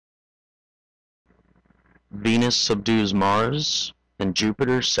Venus subdues Mars, and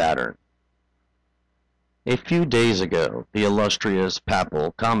Jupiter Saturn. A few days ago, the illustrious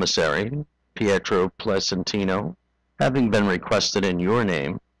papal commissary, Pietro Placentino, having been requested in your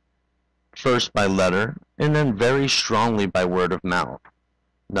name, first by letter and then very strongly by word of mouth,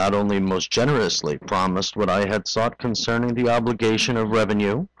 not only most generously promised what I had sought concerning the obligation of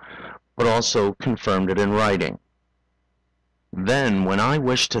revenue, but also confirmed it in writing. Then, when I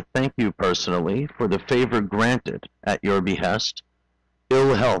wished to thank you personally for the favor granted at your behest,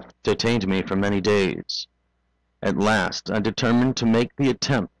 ill health detained me for many days. At last I determined to make the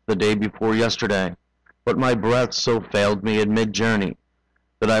attempt the day before yesterday, but my breath so failed me at mid-journey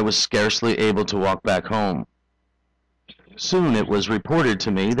that I was scarcely able to walk back home. Soon it was reported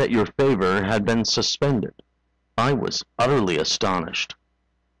to me that your favor had been suspended. I was utterly astonished.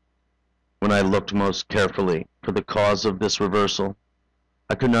 When I looked most carefully for the cause of this reversal,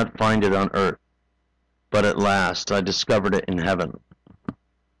 I could not find it on earth, but at last I discovered it in heaven.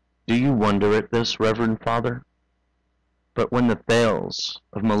 Do you wonder at this, Reverend Father? But when the Thales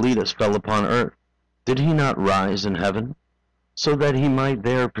of Miletus fell upon earth, did he not rise in heaven, so that he might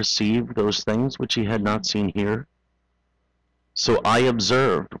there perceive those things which he had not seen here? So I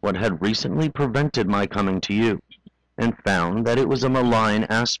observed what had recently prevented my coming to you, and found that it was a malign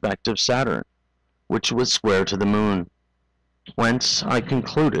aspect of Saturn, which was square to the moon, whence I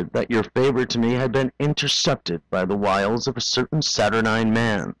concluded that your favor to me had been intercepted by the wiles of a certain Saturnine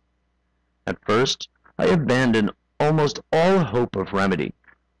man. At first I abandoned almost all hope of remedy,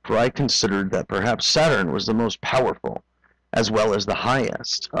 for I considered that perhaps Saturn was the most powerful, as well as the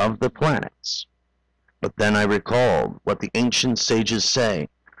highest, of the planets. But then I recalled what the ancient sages say,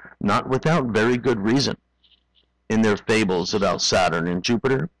 not without very good reason, in their fables about Saturn and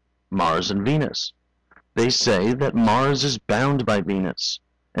Jupiter, Mars and Venus. They say that Mars is bound by Venus,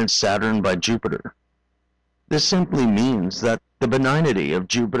 and Saturn by Jupiter. This simply means that the benignity of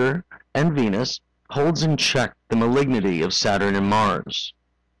Jupiter and Venus holds in check the malignity of Saturn and Mars.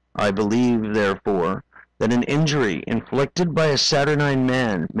 I believe, therefore, that an injury inflicted by a Saturnine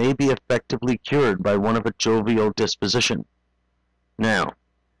man may be effectively cured by one of a jovial disposition. Now,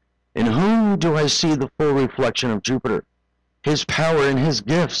 in whom do I see the full reflection of Jupiter, his power and his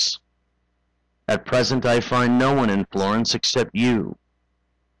gifts? At present I find no one in Florence except you.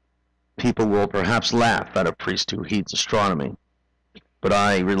 People will perhaps laugh at a priest who heeds astronomy, but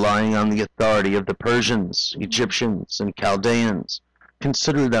I, relying on the authority of the Persians, Egyptians, and Chaldeans,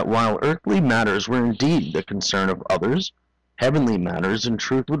 consider that while earthly matters were indeed the concern of others, heavenly matters in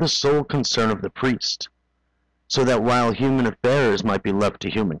truth were the sole concern of the priest, so that while human affairs might be left to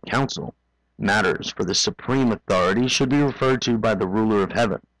human counsel, matters for the supreme authority should be referred to by the ruler of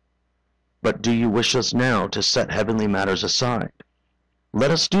heaven. But do you wish us now to set heavenly matters aside? Let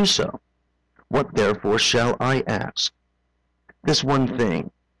us do so. What therefore shall I ask? This one thing,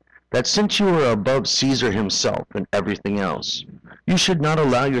 that since you are above Caesar himself and everything else, you should not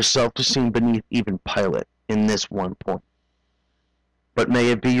allow yourself to seem beneath even Pilate in this one point. But may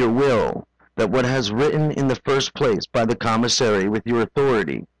it be your will that what has written in the first place by the commissary with your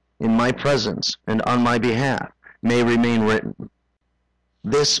authority, in my presence and on my behalf, may remain written.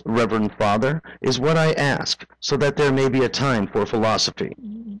 This, Reverend Father, is what I ask, so that there may be a time for philosophy.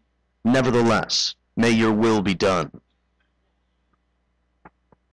 Nevertheless, may your will be done.